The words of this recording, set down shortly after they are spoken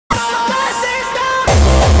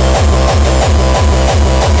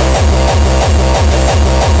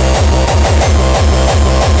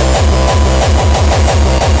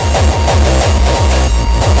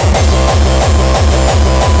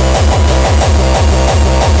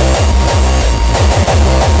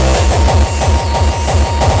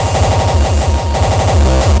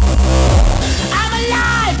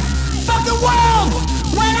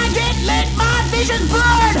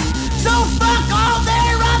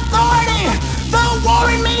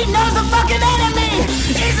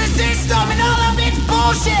system and all of its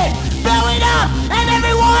bullshit. Blow it up and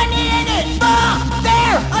everyone in it. Fuck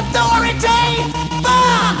their authority.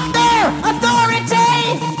 Fuck their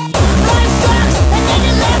authority. Life sucks and then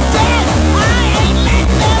you left it. I ain't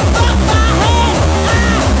letting them fuck my head.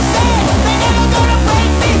 I said they never gonna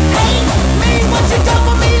break me. Hate me, what you done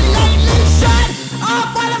for me lately? Shut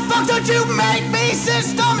up, why the fuck don't you make me?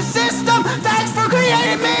 System, thanks for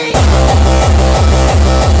creating me.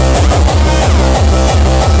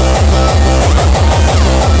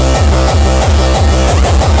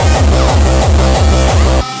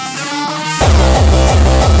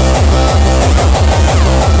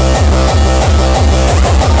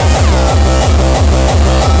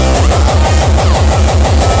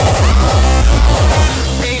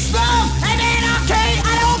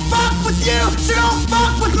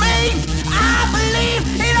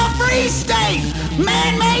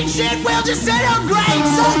 Man-made shit will just sit on great.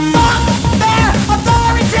 So fuck their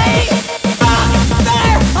authority. Fuck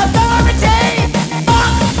their authority.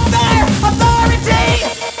 Fuck their authority.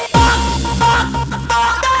 Fuck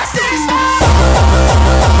the system.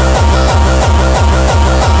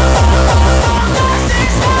 Fuck the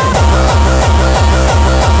system.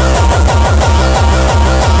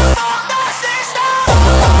 Fuck the system.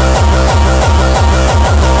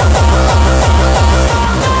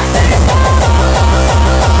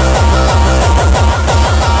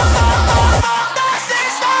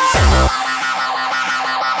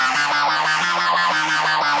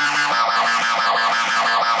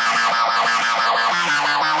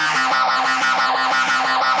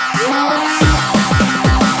 Yeah.